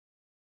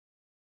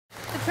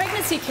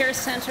Pregnancy Care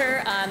Center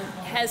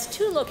has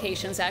two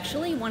locations,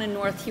 actually, one in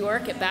North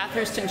York at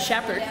Bathurst and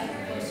Shepherd.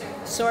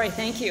 Sorry,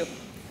 thank you.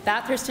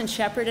 Bathurst and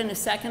Shepherd, and a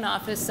second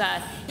office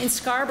in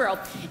Scarborough.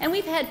 And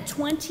we've had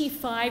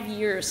 25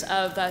 years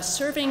of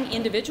serving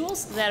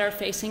individuals that are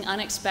facing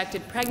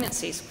unexpected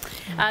pregnancies.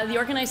 The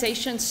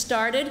organization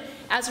started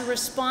as a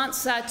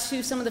response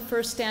to some of the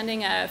first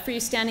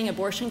freestanding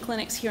abortion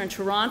clinics here in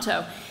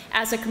Toronto,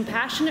 as a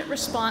compassionate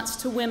response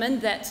to women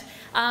that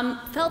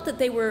felt that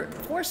they were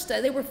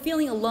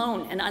feeling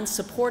alone and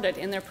unsupported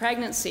in their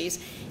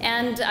pregnancies.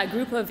 And a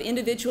group of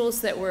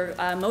individuals that were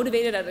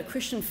motivated out of the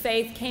Christian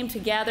faith came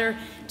together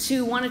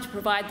wanted to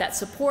provide that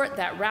support,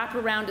 that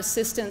wraparound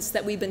assistance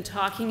that we've been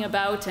talking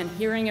about and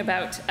hearing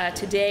about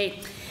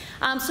today.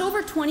 So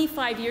over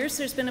 25 years,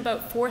 there's been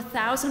about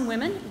 4,000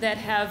 women that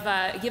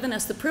have given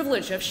us the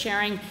privilege of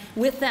sharing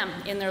with them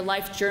in their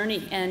life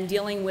journey and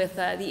dealing with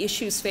the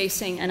issues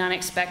facing an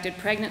unexpected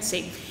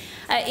pregnancy.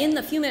 In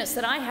the few minutes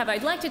that I have,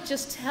 I'd like to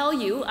just tell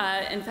you,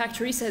 in fact,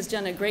 Teresa has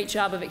done a great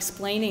job of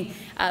explaining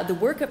the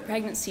work of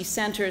pregnancy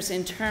centers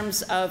in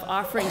terms of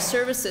offering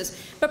services,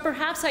 but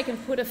perhaps I can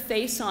put a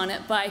face on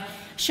it by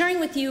sharing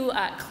with you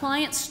a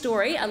client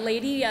story, a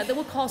lady that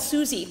we'll call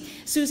Susie.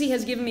 Susie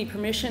has given me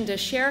permission to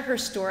share her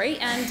story,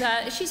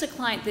 and she's a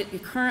client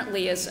that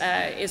currently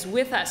is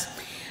with us.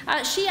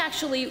 She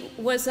actually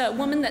was a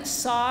woman that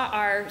saw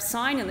our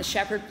sign in the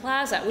Shepherd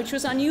Plaza, which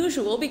was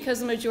unusual because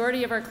the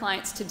majority of our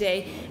clients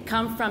today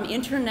come from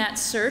internet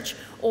search,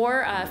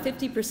 or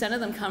 50%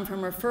 of them come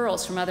from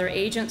referrals from other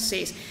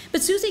agencies.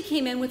 But Susie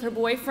came in with her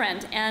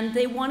boyfriend, and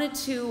they wanted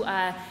to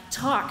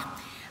talk.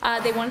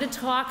 They wanted to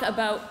talk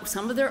about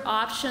some of their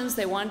options.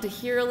 They wanted to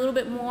hear a little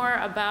bit more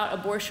about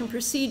abortion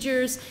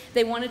procedures.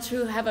 They wanted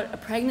to have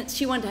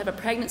she wanted to have a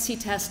pregnancy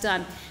test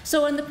done.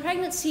 So in the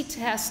pregnancy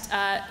test,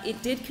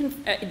 it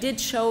did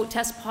show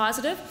test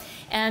positive,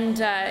 and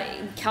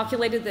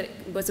calculated that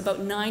it was about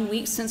 9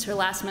 weeks since her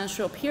last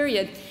menstrual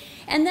period.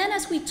 And then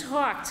as we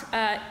talked,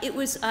 it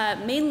was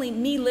mainly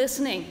me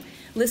listening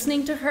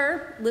to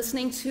her,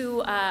 listening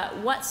to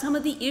what some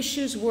of the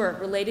issues were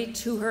related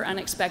to her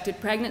unexpected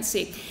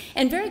pregnancy.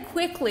 And very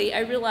quickly,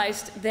 I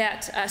realized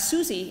that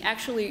Susie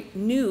actually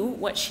knew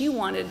what she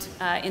wanted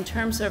in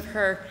terms of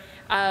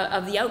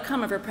of the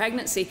outcome of her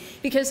pregnancy,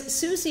 because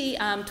Susie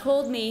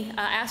told me,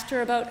 asked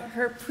her about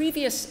her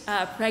previous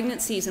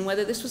pregnancies and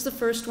whether this was the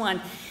first one.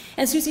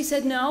 And Susie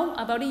said, no,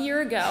 about a year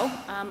ago,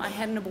 I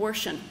had an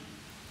abortion.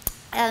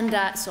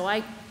 And so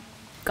I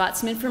got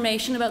some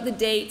information about the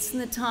dates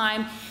and the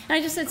time, and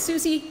I just said,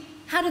 Susie,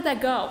 how did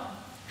that go?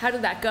 How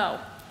did that go?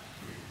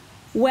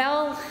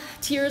 Well,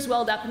 tears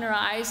welled up in her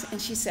eyes,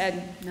 and she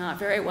said, not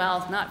very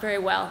well, not very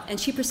well. And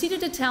she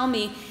proceeded to tell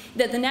me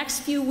that the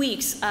next few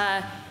weeks,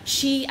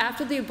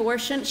 after the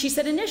abortion, she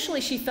said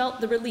initially she felt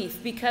the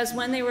relief, because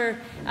when they were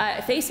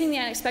facing the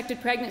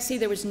unexpected pregnancy,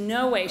 there was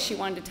no way she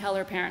wanted to tell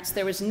her parents.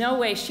 There was no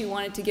way she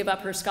wanted to give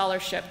up her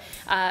scholarship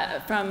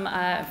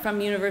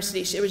from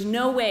university. There was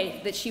no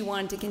way that she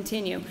wanted to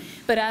continue.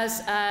 But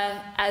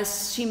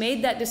as she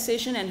made that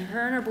decision, and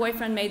her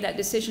boyfriend made that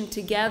decision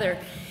together,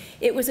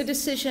 it was a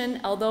decision,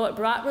 although it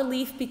brought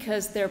relief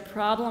because their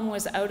problem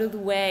was out of the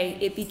way,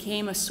 it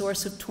became a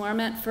source of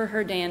torment for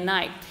her day and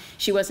night.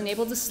 She wasn't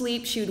able to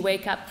sleep. She would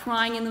wake up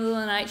crying in the middle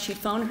of the night. She'd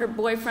phone her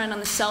boyfriend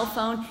on the cell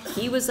phone.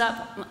 He was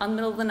up in the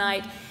middle of the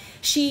night.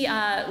 She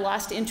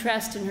lost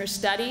interest in her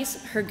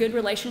studies. Her good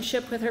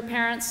relationship with her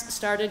parents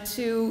started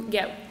to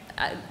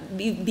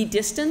be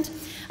distant.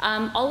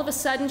 All of a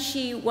sudden,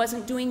 she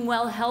wasn't doing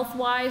well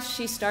health-wise.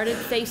 She started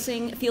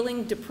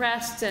feeling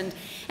depressed, and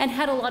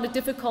had a lot of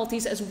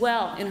difficulties as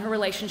well in her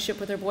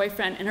relationship with her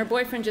boyfriend. And her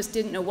boyfriend just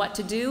didn't know what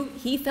to do.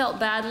 He felt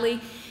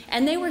badly,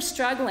 and they were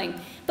struggling.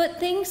 But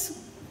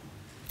things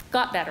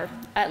got better.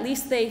 At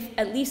least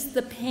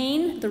the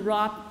pain, the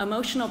raw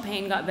emotional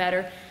pain, got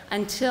better,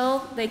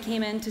 until they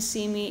came in to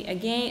see me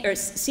again, or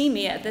see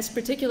me at this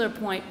particular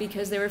point,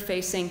 because they were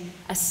facing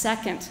a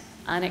second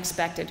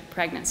unexpected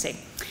pregnancy.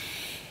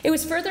 It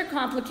was further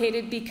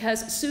complicated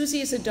because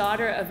Susie is a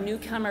daughter of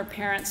newcomer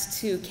parents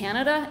to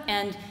Canada,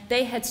 and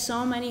they had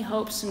so many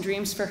hopes and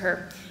dreams for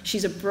her.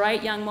 She's a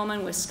bright young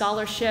woman with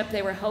scholarship.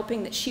 They were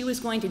hoping that she was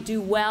going to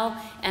do well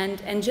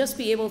and just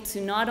be able to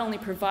not only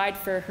provide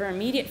for her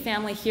immediate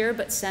family here,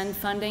 but send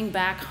funding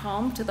back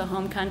home to the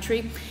home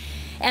country.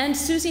 And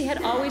Susie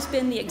had always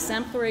been the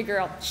exemplary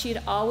girl. She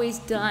had always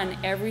done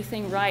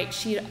everything right.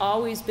 She had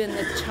always been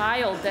the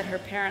child that her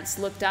parents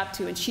looked up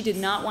to, and she did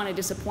not want to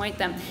disappoint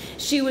them.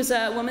 She was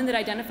a woman that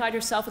identified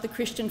herself with the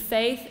Christian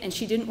faith, and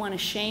she didn't want to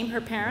shame her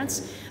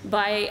parents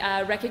by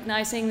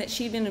recognizing that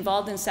she'd been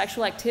involved in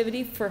sexual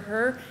activity. For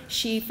her,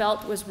 she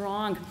felt was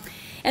wrong.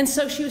 And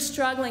so she was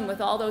struggling with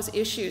all those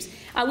issues.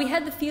 We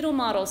had the fetal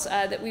models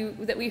that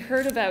we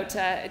heard about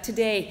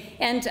today,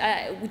 and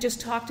we just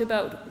talked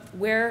about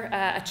where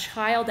a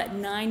child at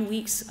 9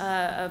 weeks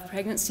of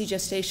pregnancy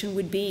gestation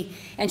would be.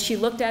 And she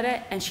looked at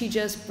it, and she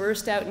just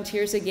burst out in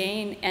tears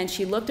again, and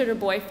she looked at her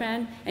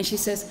boyfriend, and she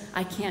says,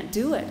 I can't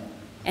do it.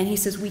 And he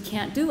says, we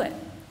can't do it.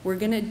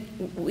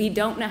 We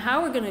don't know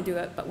how we're gonna do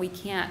it, but we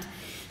can't.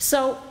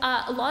 So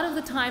a lot of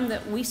the time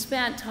that we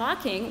spent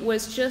talking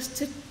was just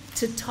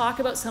to talk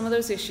about some of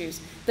those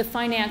issues, the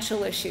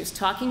financial issues,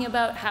 talking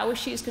about how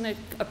she's going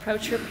to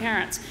approach her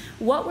parents.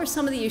 What were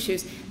some of the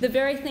issues? The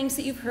very things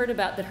that you've heard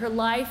about, that her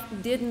life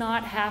did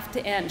not have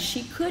to end.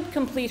 She could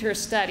complete her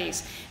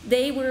studies.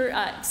 They were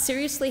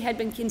seriously had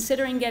been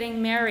considering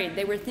getting married.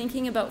 They were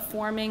thinking about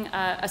forming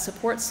a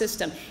support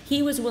system.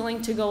 He was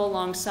willing to go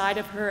alongside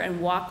of her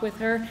and walk with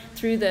her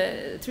through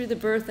the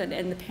birth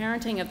and the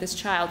parenting of this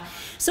child.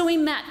 So we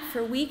met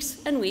for weeks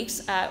and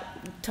weeks,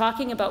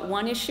 talking about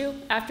one issue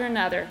after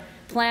another,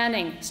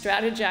 planning,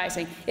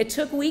 strategizing. It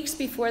took weeks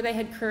before they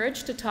had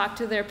courage to talk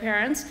to their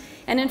parents.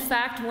 And in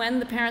fact,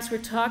 when the parents were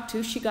talked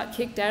to, she got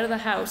kicked out of the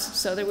house.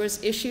 So there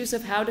was issues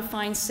of how to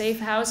find safe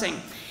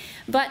housing.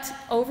 But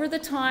over the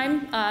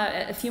time,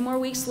 a few more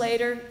weeks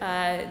later,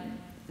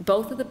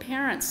 both of the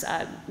parents,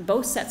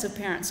 both sets of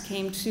parents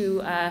came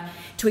to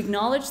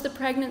acknowledge the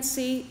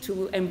pregnancy,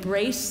 to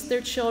embrace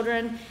their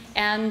children,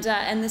 and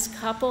this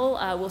couple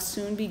will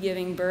soon be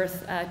giving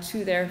birth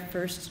to their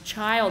first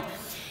child.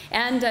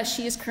 And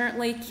she is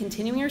currently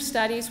continuing her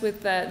studies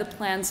with the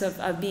plans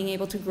of being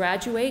able to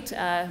graduate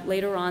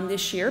later on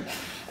this year.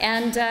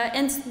 And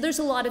there's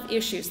a lot of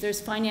issues.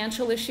 There's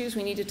financial issues.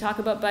 We need to talk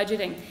about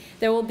budgeting.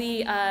 There will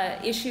be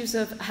issues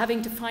of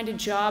having to find a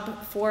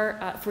job for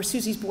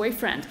Susie's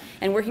boyfriend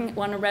and working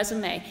on a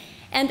resume.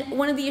 And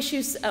one of the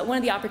issues, one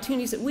of the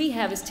opportunities that we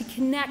have is to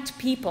connect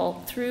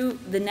people through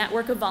the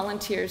network of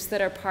volunteers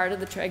that are part of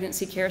the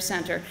Pregnancy Care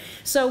Center.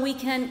 So we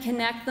can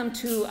connect them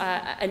to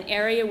an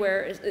area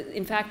where,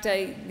 in fact,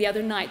 the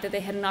other night that they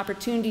had an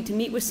opportunity to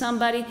meet with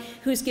somebody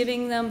who's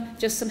giving them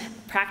just some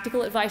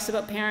practical advice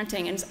about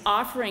parenting and is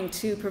offering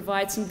to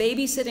provide some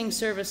babysitting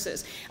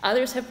services.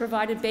 Others have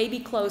provided baby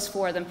clothes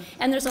for them.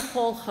 And there's a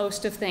whole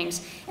host of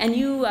things. And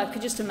you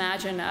could just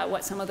imagine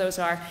what some of those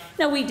are.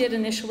 Now, we did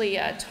initially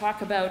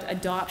talk about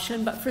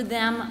adoption, but for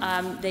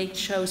them, they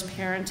chose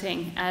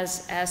parenting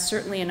as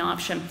certainly an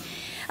option.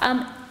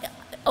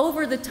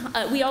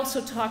 We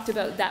also talked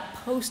about that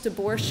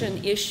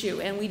post-abortion issue,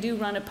 and we do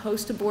run a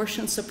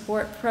post-abortion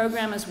support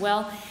program as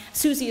well.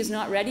 Susie is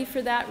not ready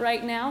for that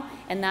right now,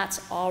 and that's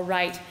all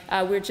right.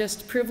 We're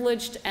just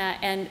privileged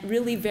and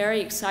really very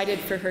excited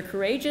for their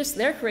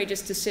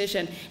courageous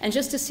decision, and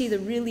just to see the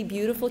really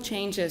beautiful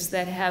changes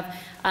that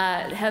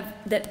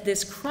that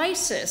this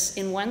crisis,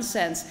 in one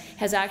sense,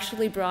 has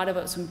actually brought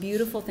about some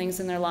beautiful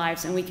things in their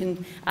lives, and we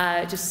can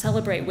just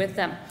celebrate with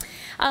them.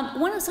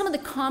 Some of the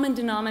common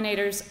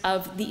denominators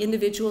of the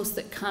individuals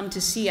that come to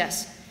see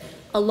us: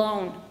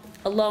 alone,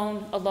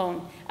 alone,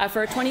 alone.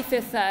 For our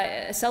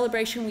 25th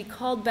celebration, we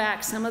called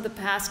back some of the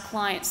past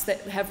clients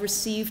that have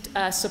received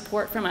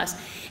support from us.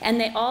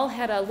 And they all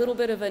had a little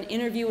bit of an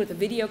interview with a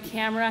video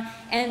camera.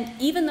 And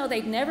even though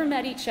they'd never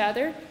met each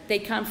other, they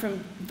come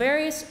from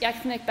various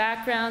ethnic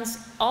backgrounds,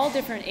 all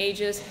different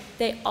ages.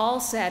 They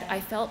all said,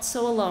 "I felt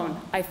so alone.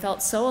 I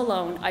felt so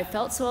alone. I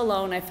felt so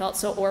alone. I felt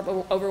so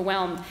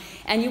overwhelmed."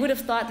 And you would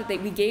have thought that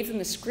we gave them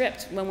the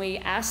script when we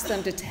asked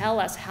them to tell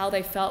us how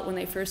they felt when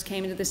they first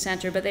came into the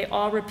center, but they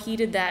all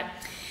repeated that.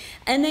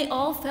 And they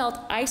all felt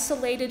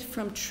isolated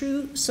from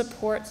true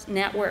support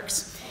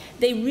networks.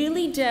 They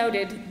really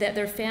doubted that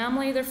their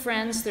family, their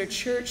friends, their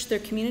church, their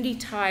community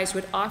ties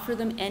would offer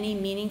them any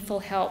meaningful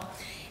help.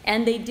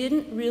 And they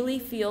didn't really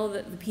feel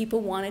that the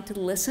people wanted to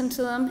listen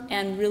to them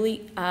and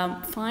really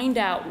find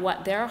out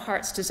what their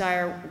heart's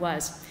desire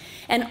was.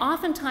 And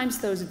oftentimes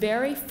those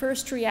very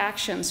first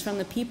reactions from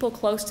the people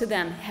close to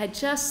them had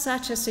just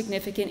such a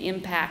significant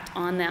impact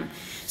on them.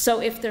 So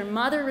if their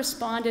mother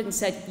responded and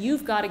said,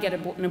 "You've got to get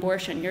an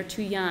abortion, you're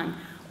too young,"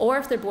 or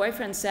if their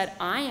boyfriend said,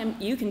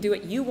 "You can do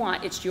what you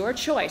want, it's your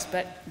choice,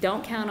 but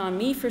don't count on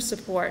me for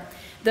support,"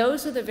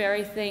 those are the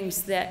very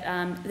things that,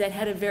 that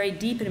had a very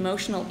deep and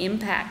emotional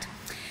impact.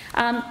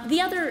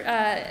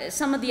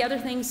 Some of the other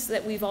things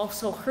that we've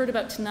also heard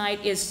about today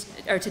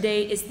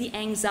is the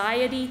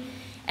anxiety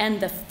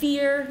and the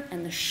fear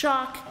and the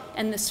shock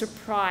and the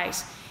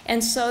surprise.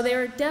 And so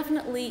they're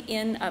definitely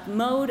in a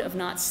mode of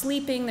not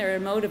sleeping, they're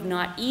in a mode of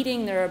not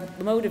eating, they're in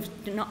a mode of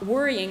not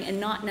worrying and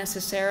not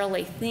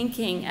necessarily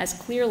thinking as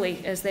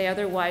clearly as they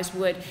otherwise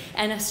would,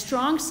 and a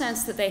strong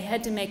sense that they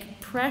had to make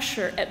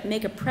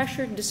a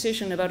pressured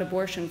decision about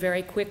abortion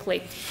very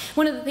quickly.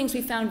 One of the things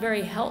we found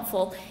very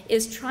helpful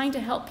is trying to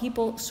help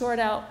people sort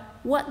out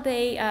what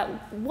they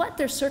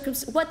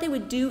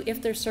would do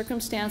if their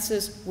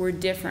circumstances were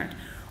different,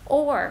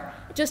 or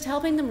just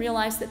helping them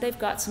realize that they've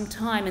got some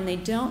time and they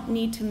don't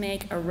need to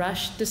make a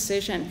rushed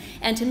decision,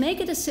 and to make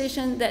a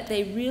decision that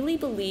they really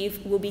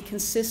believe will be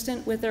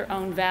consistent with their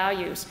own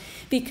values.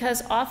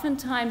 Because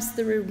oftentimes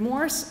the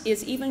remorse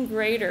is even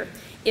greater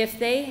if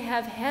they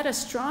have had a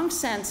strong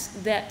sense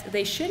that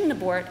they shouldn't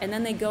abort and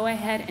then they go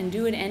ahead and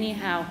do it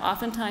anyhow,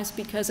 oftentimes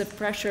because of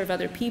pressure of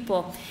other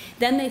people.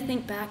 Then they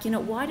think back,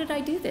 why did I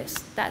do this?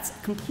 That's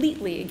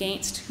completely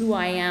against who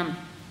I am.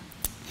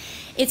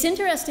 It's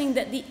interesting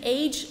that the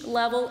age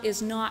level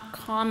is not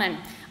common.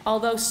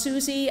 Although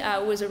Susie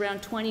was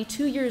around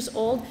 22 years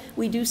old,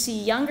 we do see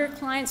younger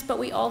clients, but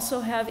we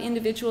also have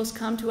individuals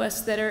come to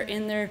us that are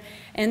in their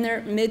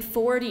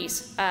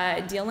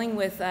mid-40s dealing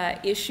with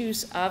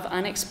issues of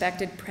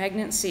unexpected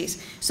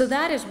pregnancies. So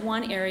that is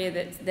one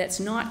area that's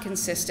not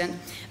consistent.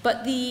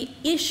 But the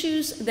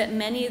issues that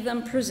many of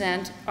them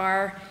present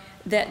are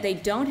that they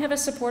don't have a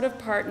supportive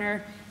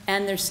partner,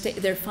 and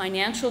their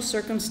financial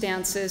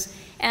circumstances,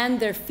 and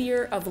their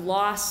fear of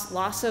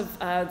loss of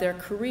their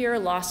career,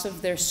 loss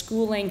of their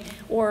schooling,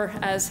 or,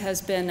 as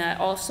has been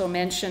also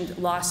mentioned,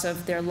 loss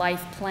of their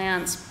life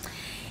plans.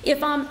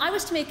 If I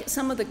was to make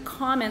some of the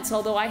comments,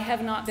 although I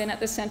have not been at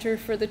the center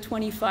for the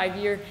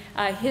 25-year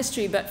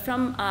history, but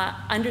from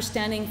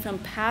understanding from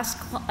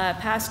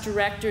past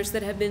directors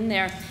that have been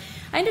there,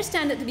 I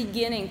understand at the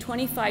beginning,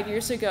 25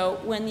 years ago,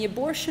 when the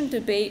abortion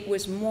debate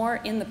was more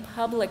in the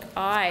public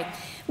eye,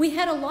 we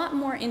had a lot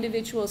more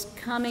individuals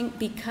coming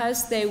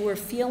because they were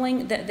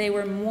feeling that there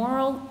were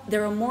moral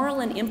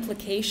and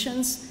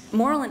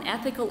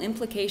ethical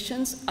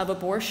implications of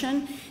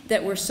abortion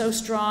that were so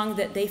strong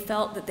that they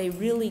felt that they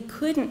really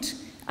couldn't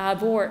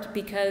abort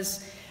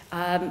because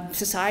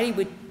society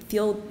would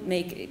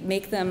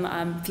make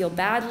them feel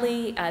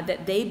badly,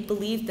 that they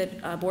believed that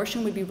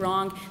abortion would be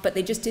wrong, but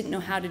they just didn't know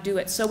how to do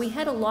it. So we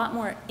had a lot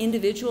more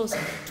individuals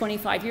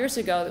 25 years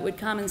ago that would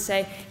come and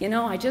say, you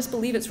know, I just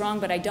believe it's wrong,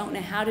 but I don't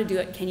know how to do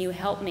it. Can you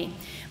help me?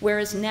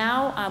 Whereas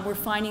now we're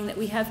finding that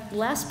we have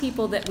less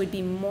people that would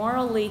be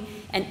morally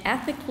and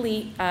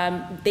ethically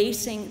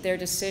basing their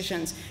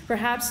decisions.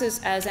 Perhaps,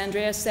 as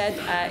Andrea said,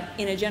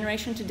 in a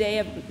generation today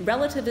of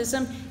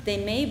relativism, they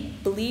may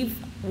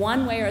believe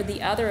one way or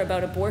the other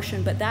about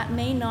abortion, but that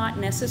may not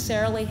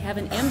necessarily have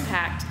an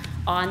impact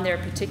on their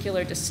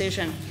particular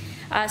decision.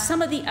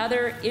 Some of the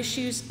other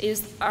issues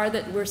are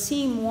that we're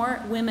seeing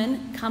more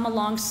women come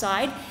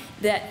alongside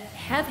that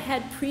have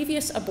had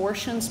previous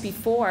abortions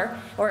before,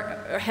 or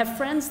have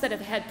friends that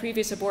have had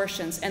previous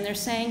abortions, and they're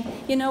saying,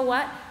 you know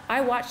what, I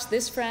watched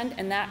this friend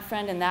and that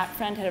friend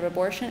had an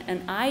abortion,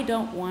 and I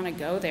don't want to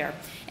go there.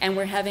 And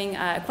we're having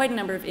quite a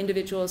number of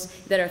individuals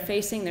that are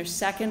facing their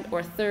second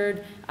or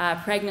third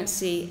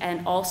pregnancy,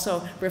 and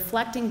also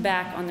reflecting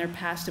back on their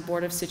past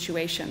abortive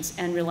situations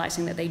and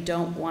realizing that they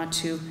don't want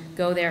to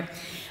go there.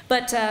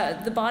 But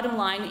the bottom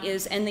line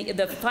is, and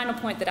the final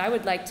point that I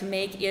would like to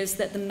make is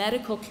that the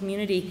medical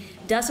community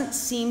doesn't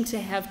seem to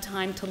have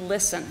time to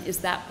listen,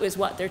 is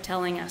what they're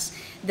telling us.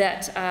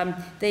 That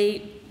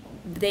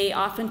they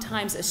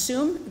oftentimes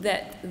assume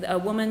that a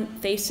woman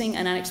facing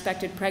an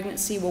unexpected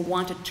pregnancy will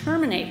want to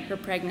terminate her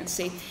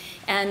pregnancy,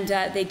 and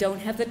they don't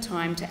have the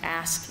time to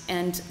ask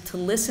and to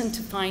listen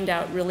to find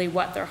out really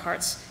what their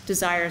heart's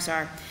desires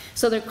are.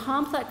 So they're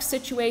complex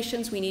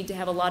situations. We need to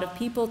have a lot of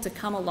people to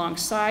come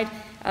alongside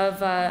of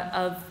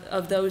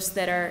those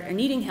that are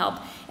needing help,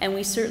 and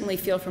we certainly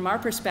feel from our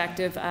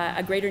perspective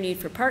a greater need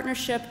for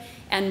partnership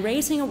and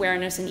raising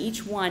awareness, in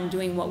each one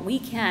doing what we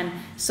can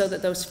so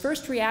that those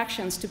first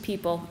reactions to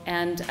people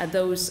and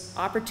those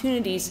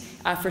opportunities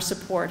for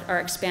support are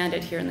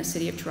expanded here in the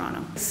City of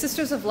Toronto.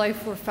 Sisters of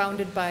Life were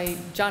founded by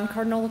John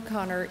Cardinal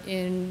O'Connor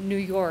in New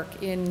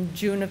York in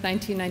June of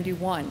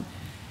 1991.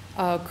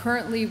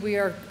 Currently, we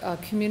are a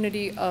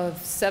community of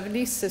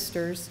 70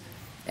 sisters,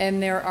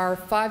 and there are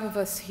 5 of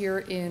us here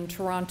in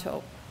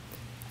Toronto.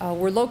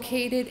 We're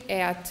located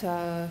at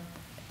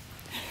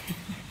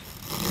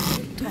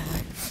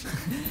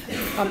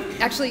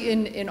actually,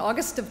 in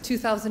August of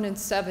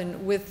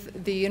 2007,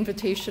 with the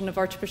invitation of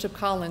Archbishop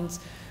Collins,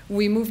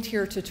 we moved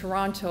here to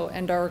Toronto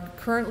and are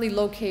currently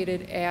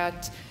located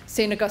at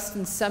St.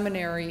 Augustine's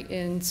Seminary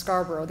in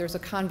Scarborough. There's a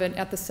convent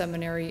at the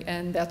seminary,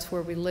 and that's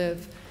where we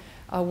live.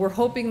 We're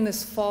hoping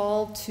this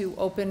fall to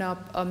open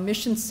up a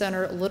mission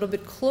center a little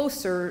bit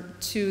closer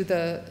to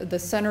the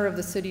center of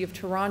the City of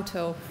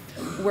Toronto,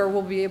 where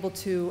we'll be able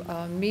to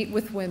meet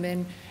with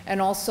women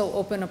and also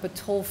open up a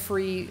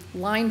toll-free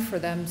line for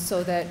them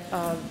so that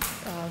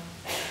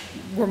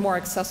we're more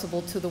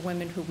accessible to the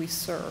women who we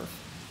serve.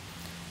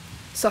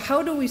 So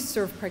how do we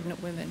serve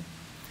pregnant women?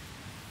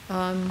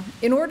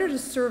 In order to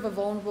serve a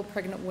vulnerable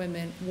pregnant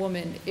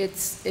woman,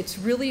 it's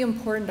really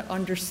important to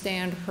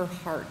understand her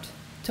heart,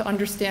 to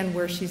understand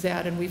where she's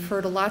at. And we've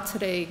heard a lot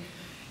today,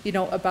 you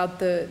know, about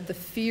the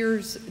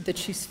fears that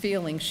she's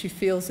feeling. She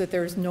feels that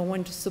there's no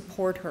one to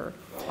support her.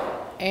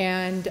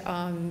 And,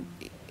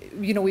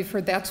 you know, we've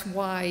heard that's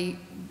why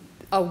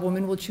a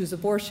woman will choose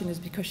abortion, is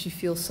because she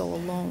feels so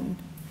alone.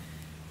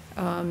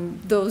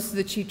 Those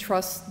that she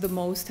trusts the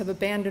most have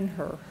abandoned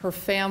her, her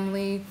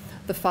family,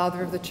 the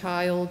father of the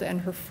child,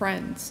 and her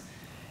friends.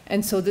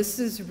 And so this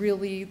is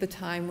really the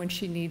time when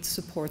she needs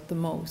support the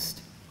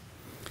most.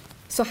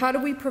 So how do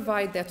we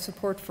provide that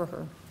support for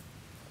her?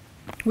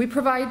 We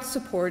provide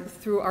support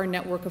through our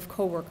network of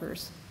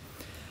coworkers.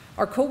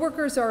 Our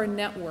coworkers are a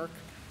network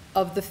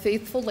of the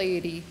faithful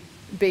laity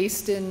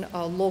based in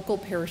local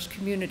parish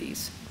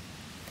communities.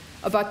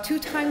 About 2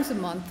 times a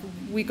month,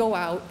 we go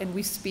out and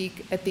we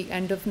speak at the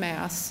end of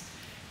Mass,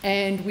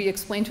 and we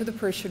explain to the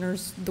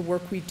parishioners the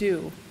work we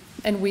do.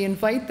 And we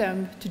invite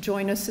them to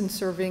join us in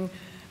serving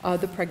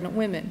the pregnant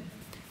women.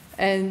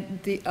 And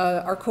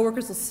our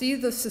coworkers will see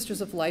the Sisters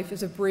of Life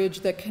as a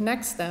bridge that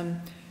connects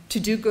them to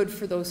do good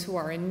for those who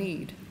are in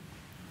need.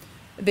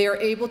 They are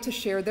able to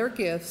share their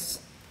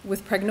gifts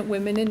with pregnant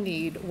women in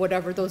need,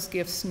 whatever those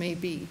gifts may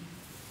be.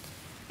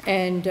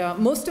 And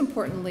most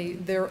importantly,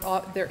 they're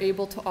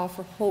able to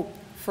offer hope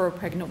for a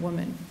pregnant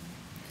woman.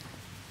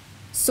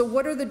 So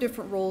what are the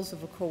different roles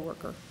of a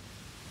coworker?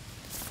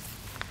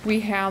 We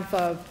have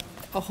a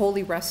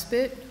holy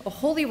respite. A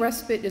holy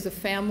respite is a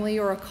family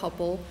or a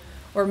couple,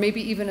 or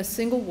maybe even a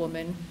single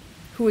woman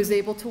who is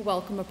able to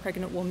welcome a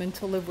pregnant woman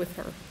to live with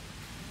her.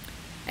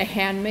 A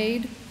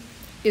handmaid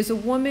is a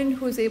woman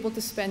who is able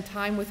to spend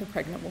time with a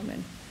pregnant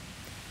woman,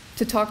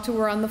 to talk to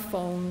her on the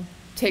phone,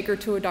 take her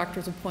to a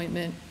doctor's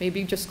appointment,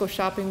 maybe just go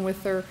shopping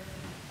with her,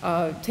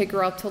 take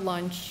her out to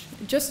lunch,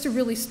 just to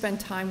really spend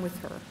time with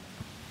her.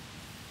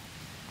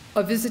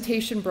 A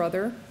visitation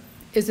brother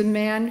is a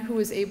man who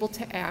is able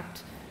to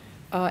act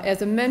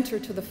as a mentor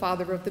to the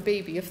father of the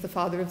baby, if the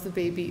father of the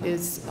baby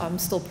is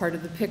still part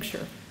of the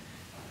picture.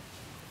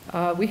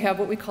 We have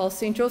what we call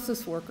St.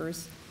 Joseph's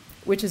workers,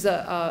 which is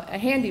a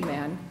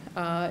handyman.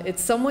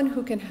 It's someone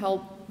who can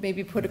help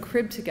maybe put a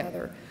crib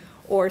together,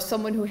 or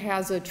someone who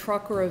has a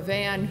truck or a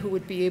van who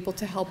would be able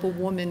to help a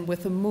woman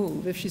with a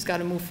move if she's got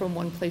to move from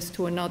one place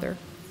to another.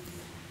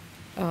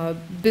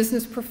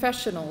 Business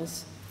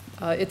professionals,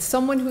 it's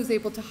someone who's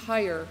able to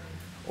hire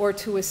or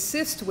to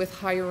assist with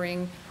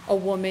hiring a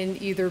woman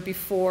either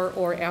before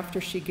or after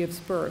she gives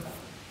birth.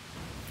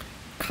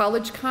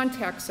 College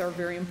contacts are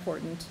very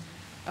important.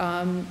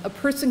 A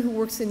person who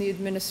works in the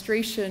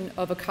administration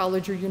of a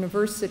college or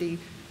university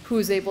who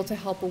is able to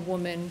help a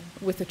woman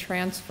with a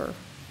transfer.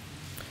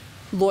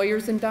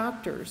 Lawyers and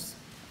doctors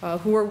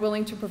who are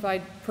willing to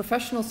provide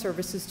professional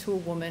services to a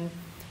woman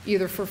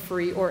either for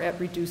free or at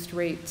reduced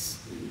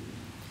rates.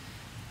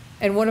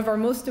 And one of our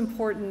most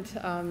important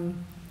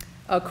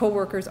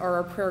co-workers are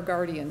our prayer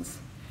guardians.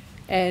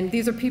 And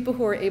these are people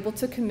who are able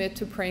to commit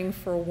to praying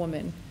for a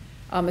woman,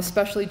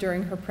 especially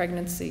during her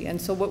pregnancy. And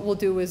so what we'll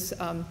do is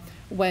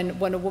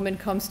when a woman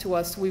comes to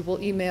us, we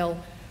will email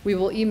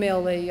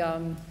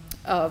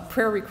a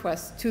prayer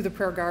request to the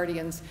prayer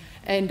guardians.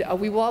 And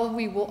we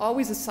will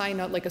always assign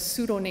like a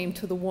pseudonym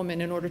to the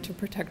woman in order to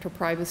protect her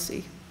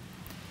privacy.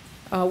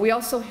 We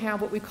also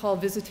have what we call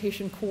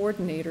visitation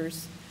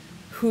coordinators,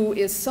 who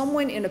is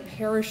someone in a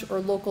parish or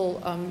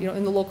local,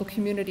 in the local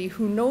community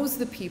who knows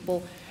the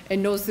people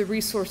and knows the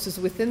resources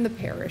within the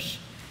parish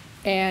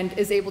and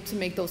is able to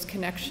make those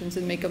connections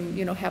and make them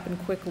happen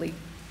quickly.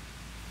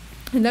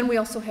 And then we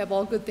also have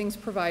all good things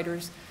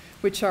providers,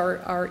 which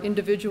are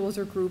individuals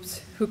or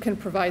groups who can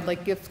provide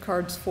like gift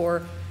cards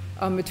for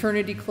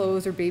maternity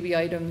clothes or baby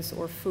items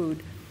or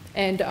food.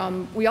 And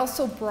we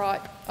also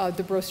brought our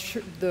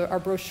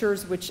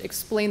brochures which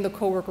explain the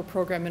coworker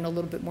program in a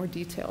little bit more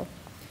detail.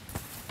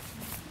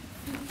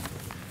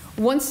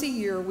 Once a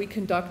year, we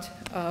conduct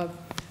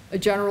a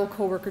general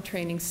coworker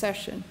training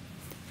session.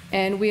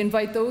 And we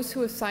invite those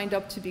who have signed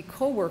up to be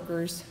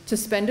coworkers to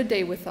spend a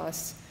day with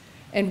us.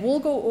 And we'll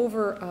go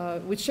over,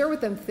 we share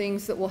with them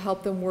things that will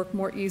help them work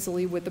more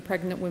easily with the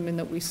pregnant women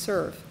that we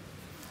serve.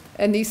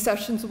 And these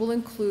sessions will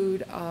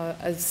include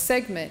a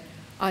segment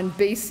on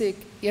basic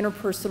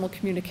interpersonal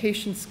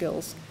communication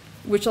skills,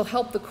 which will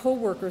help the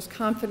coworkers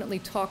confidently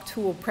talk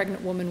to a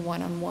pregnant woman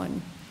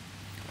one-on-one.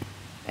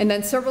 And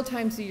then several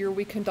times a year,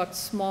 we conduct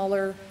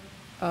smaller,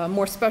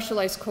 more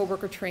specialized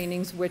coworker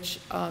trainings, which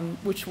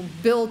will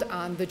build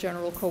on the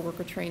general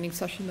coworker training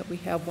session that we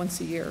have once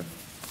a year.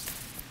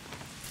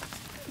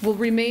 We'll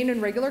remain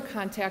in regular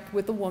contact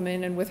with the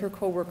woman and with her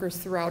coworkers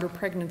throughout her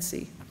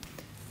pregnancy.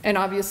 And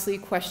obviously,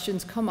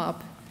 questions come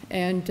up,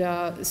 and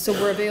so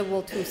we're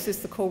available to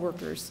assist the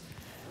coworkers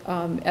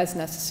as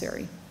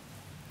necessary.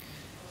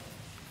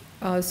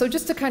 So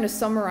just to kind of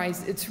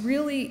summarize, it's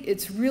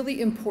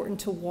really important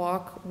to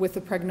walk with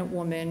a pregnant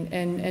woman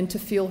and to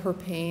feel her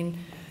pain.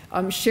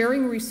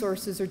 Sharing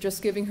resources or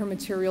just giving her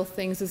material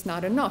things is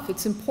not enough.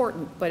 It's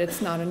important, but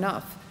it's not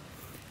enough.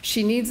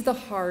 She needs the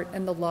heart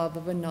and the love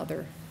of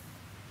another.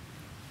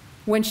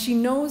 When she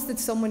knows that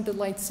someone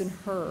delights in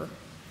her,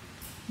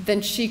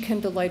 then she can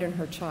delight in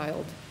her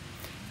child.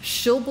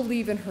 She'll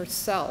believe in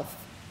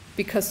herself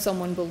because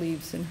someone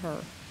believes in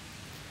her.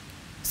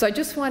 So I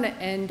just want to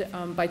end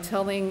by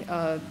telling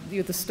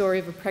you the story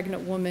of a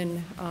pregnant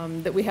woman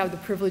that we have the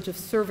privilege of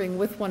serving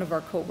with one of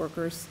our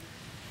coworkers,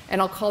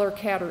 and I'll call her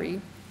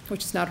Kateri,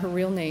 which is not her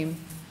real name.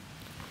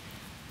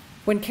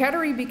 When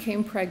Kateri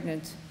became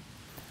pregnant,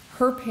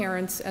 her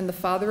parents and the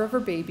father of her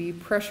baby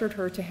pressured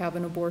her to have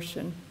an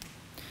abortion.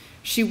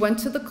 She went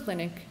to the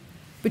clinic,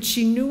 but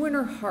she knew in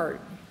her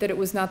heart that it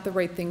was not the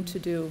right thing to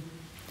do.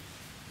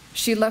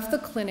 She left the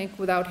clinic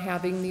without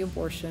having the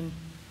abortion.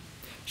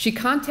 She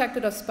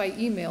contacted us by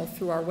email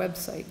through our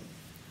website.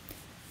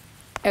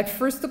 At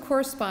first, the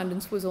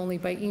correspondence was only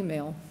by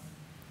email.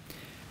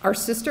 Our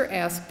sister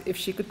asked if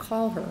she could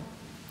call her.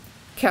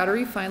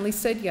 Kateri finally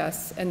said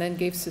yes, and then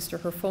gave Sister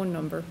her phone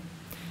number,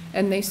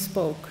 and they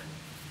spoke.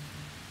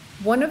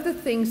 One of the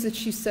things that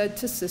she said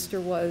to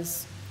Sister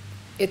was,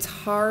 "It's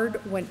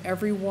hard when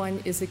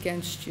everyone is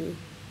against you.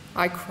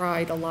 I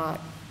cried a lot.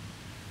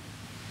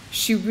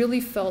 She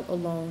really felt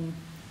alone.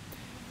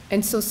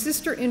 And so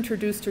Sister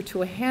introduced her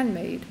to a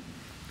handmaid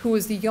who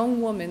was the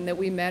young woman that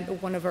we met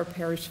at one of our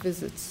parish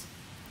visits.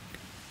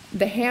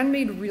 The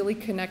handmaid really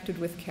connected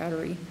with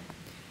Kateri.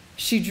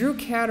 She drew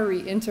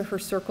Kateri into her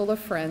circle of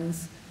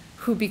friends,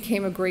 who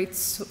became a great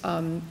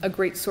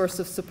source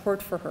of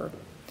support for her.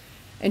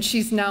 And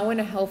she's now in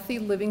a healthy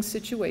living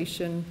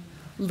situation,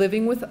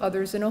 living with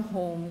others in a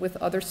home with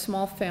other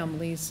small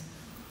families,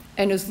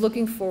 and is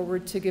looking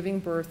forward to giving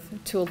birth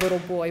to a little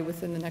boy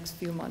within the next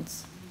few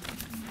months.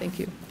 Thank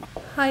you.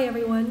 Hi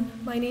everyone,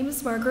 my name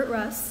is Margaret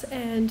Russ,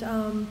 and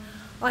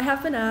I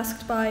have been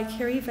asked by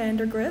Carrie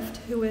Vandergrift,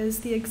 who is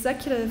the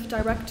Executive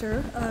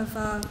Director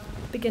of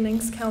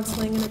Beginnings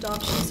Counseling and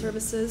Adoption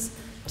Services,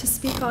 to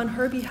speak on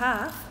her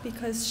behalf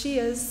because she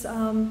is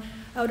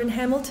out in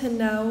Hamilton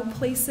now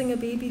placing a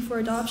baby for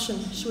adoption.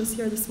 She was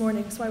here this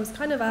morning, so I was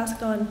kind of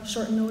asked on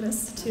short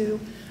notice to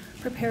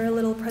prepare a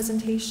little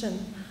presentation.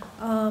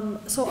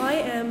 So I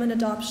am an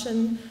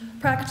adoption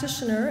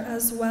practitioner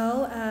as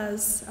well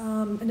as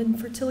an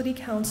infertility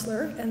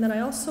counselor, and then I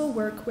also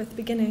work with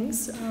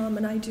Beginnings,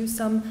 and I do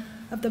some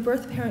of the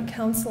birth parent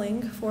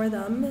counseling for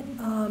them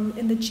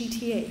in the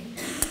GTA.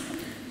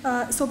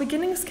 So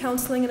Beginnings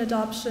Counseling and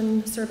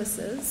Adoption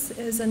Services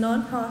is a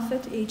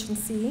nonprofit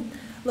agency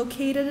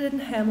located in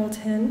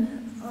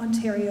Hamilton,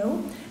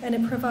 Ontario, and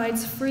it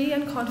provides free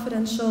and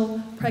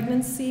confidential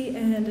pregnancy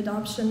and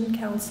adoption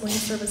counseling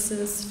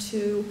services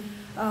to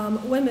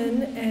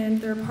women and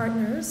their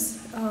partners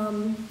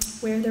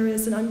where there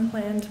is an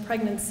unplanned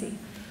pregnancy.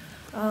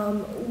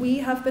 We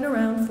have been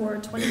around for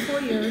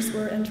 24 years.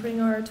 We're entering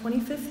our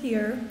 25th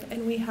year,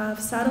 and we have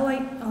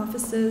satellite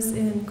offices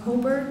in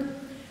Cobourg,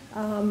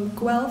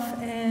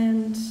 Guelph,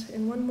 and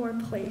in one more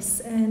place,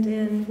 and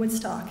in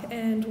Woodstock.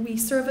 And we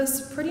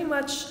service pretty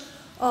much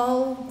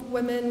all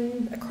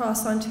women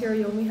across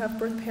Ontario, and we have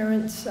birth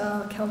parent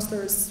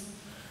counselors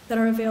that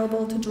are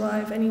available to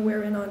drive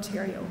anywhere in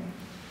Ontario.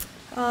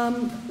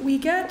 We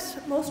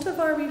get most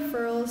of our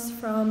referrals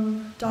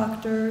from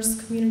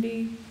doctors,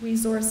 community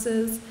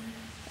resources,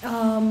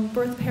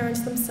 birth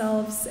parents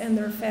themselves, and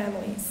their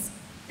families.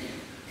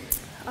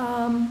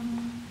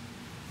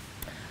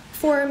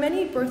 For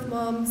many birth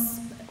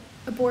moms,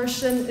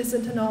 abortion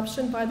isn't an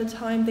option by the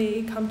time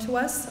they come to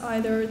us.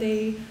 Either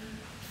they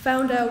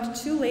found out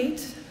too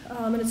late,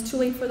 and it's too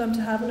late for them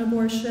to have an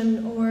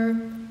abortion, or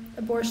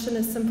abortion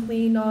is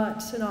simply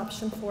not an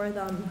option for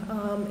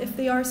them. If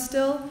they are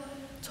still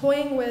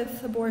toying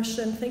with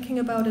abortion, thinking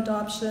about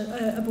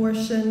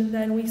abortion,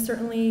 then we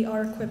certainly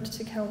are equipped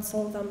to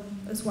counsel them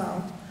as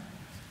well.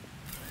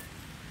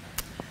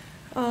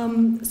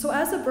 So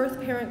as a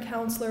birth parent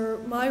counselor,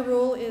 my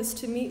role is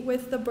to meet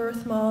with the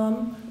birth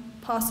mom,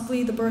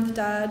 possibly the birth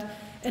dad,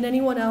 and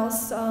anyone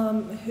else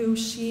who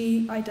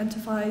she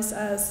identifies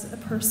as a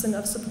person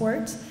of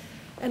support.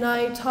 And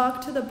I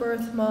talk to the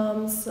birth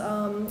moms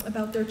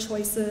about their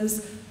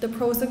choices, the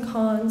pros and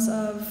cons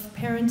of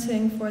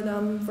parenting for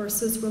them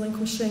versus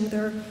relinquishing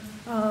their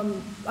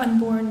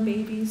unborn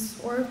babies,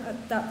 or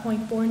at that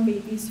point born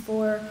babies,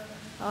 for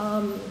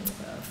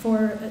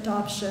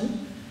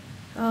adoption.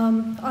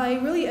 I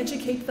really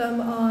educate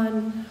them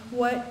on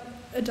what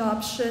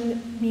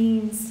adoption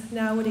means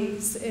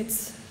nowadays.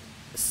 It's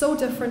so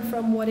different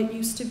from what it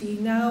used to be.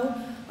 Now,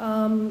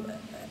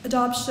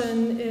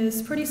 adoption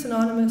is pretty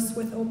synonymous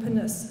with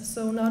openness.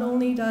 So not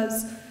only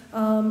does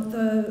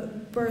the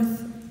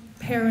birth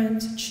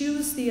parent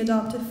choose the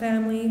adoptive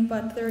family,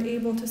 but they're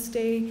able to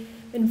stay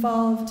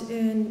involved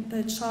in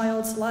the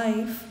child's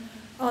life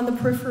on the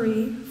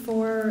periphery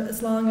for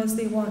as long as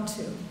they want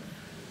to.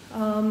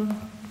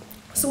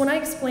 So when I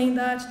explain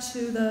that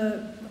to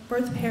the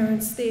birth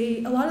parents,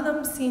 a lot of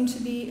them seem to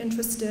be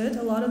interested,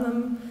 a lot of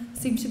them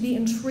seem to be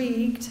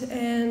intrigued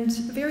and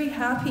very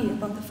happy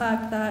about the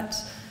fact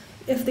that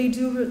if they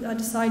do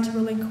decide to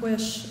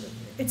relinquish,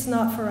 it's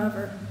not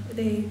forever.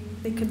 They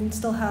can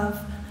still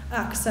have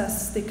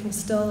access, they could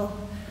still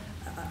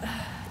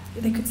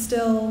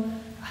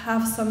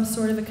have some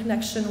sort of a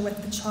connection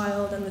with the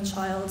child and the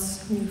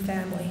child's new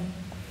family.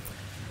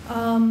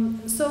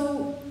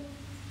 So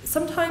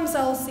sometimes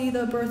I'll see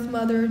the birth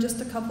mother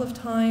just a couple of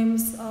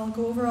times. I'll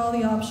go over all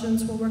the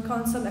options. We'll work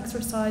on some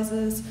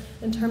exercises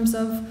in terms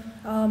of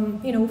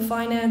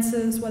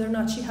finances, whether or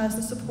not she has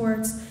the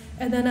supports.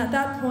 And then at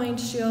that point,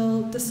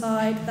 she'll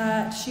decide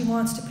that she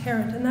wants to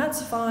parent, and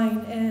that's fine.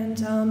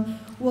 And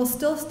we'll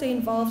still stay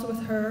involved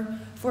with her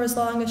for as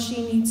long as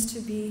she needs to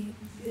be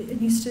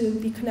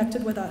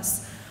connected with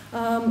us.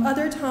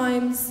 Other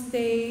times,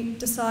 they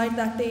decide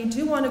that they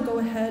do want to go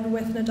ahead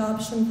with an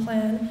adoption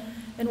plan.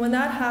 And when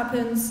that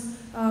happens,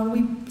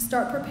 we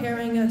start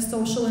preparing a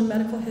social and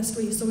medical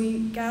history. So we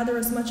gather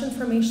as much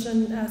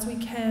information as we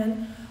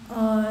can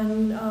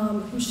on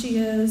who she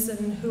is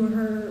and who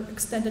her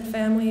extended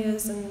family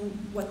is and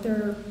what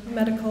their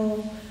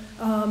medical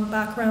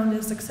background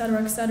is, et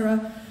cetera, et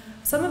cetera.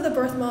 Some of the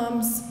birth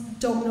moms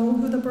don't know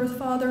who the birth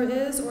father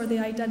is, or they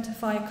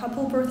identify a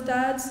couple birth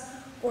dads,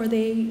 or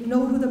they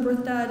know who the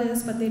birth dad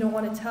is, but they don't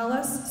want to tell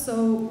us.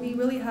 So we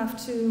really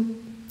have to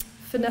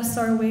finesse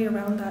our way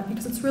around that,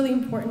 because it's really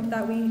important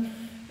that we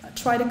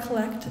try to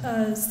collect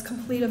as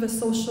complete of a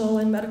social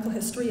and medical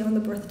history on the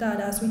birth dad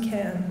as we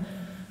can.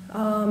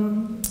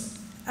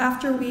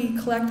 After we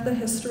collect the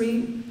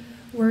history,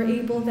 we're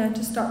able then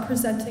to start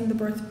presenting the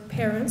birth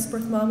parents,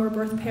 birth mom or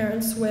birth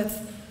parents,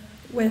 with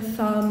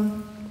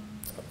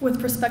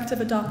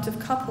prospective adoptive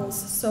couples.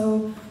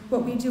 So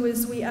what we do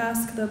is we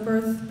ask the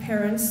birth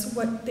parents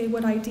what they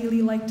would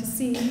ideally like to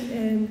see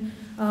in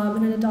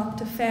an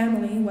adoptive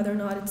family, whether or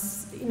not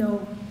it's,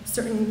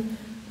 certain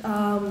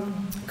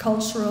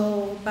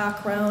cultural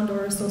background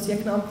or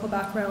socioeconomic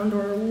background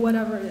or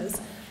whatever it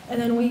is. And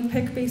then we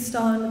pick based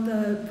on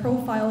the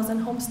profiles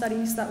and home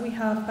studies that we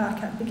have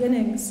back at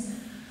Beginnings.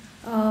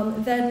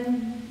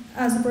 Then,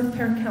 as a birth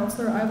parent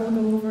counselor, I will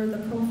go over the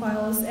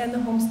profiles and the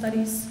home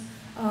studies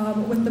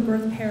with the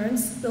birth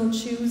parents. They'll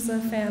choose a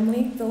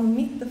family, they'll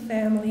meet the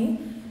family.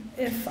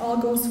 If all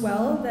goes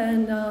well,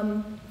 then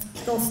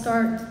they'll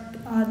start,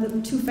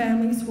 the two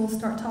families will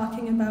start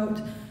talking about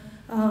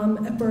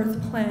a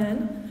birth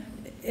plan.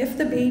 If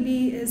the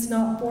baby is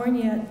not born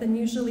yet, then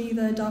usually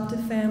the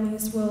adoptive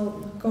families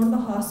will go to the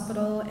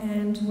hospital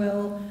and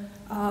will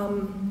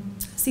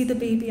see the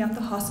baby at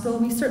the hospital.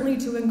 We certainly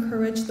do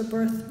encourage the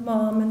birth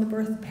mom and the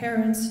birth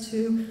parents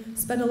to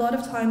spend a lot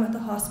of time at the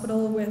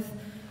hospital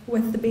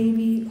with the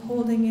baby,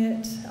 holding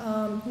it,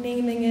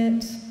 naming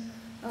it,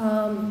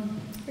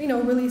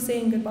 really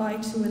saying goodbye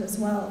to it as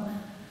well.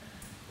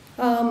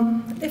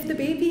 If the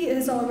baby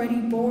is already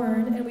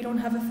born and we don't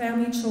have a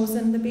family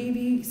chosen, the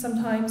baby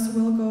sometimes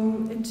will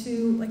go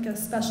into like a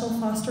special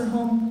foster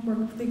home, where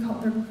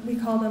we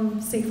call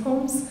them safe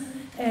homes.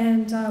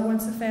 And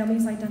once a family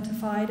is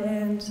identified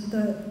and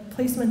the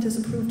placement is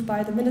approved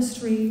by the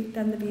ministry,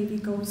 then the baby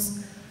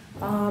goes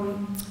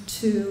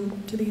to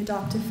the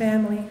adoptive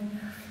family.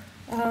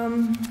 I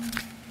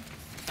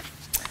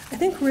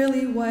think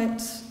really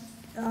what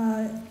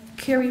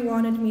Carrie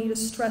wanted me to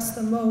stress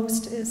the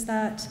most is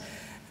that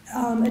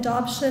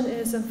adoption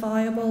is a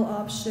viable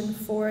option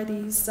for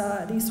these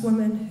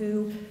women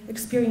who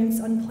experience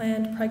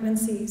unplanned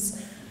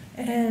pregnancies.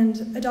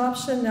 And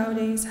adoption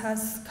nowadays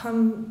has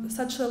come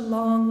such a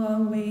long,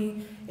 long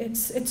way.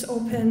 It's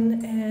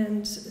open,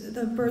 and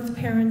the birth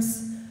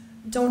parents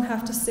don't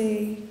have to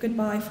say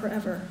goodbye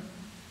forever.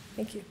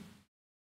 Thank you.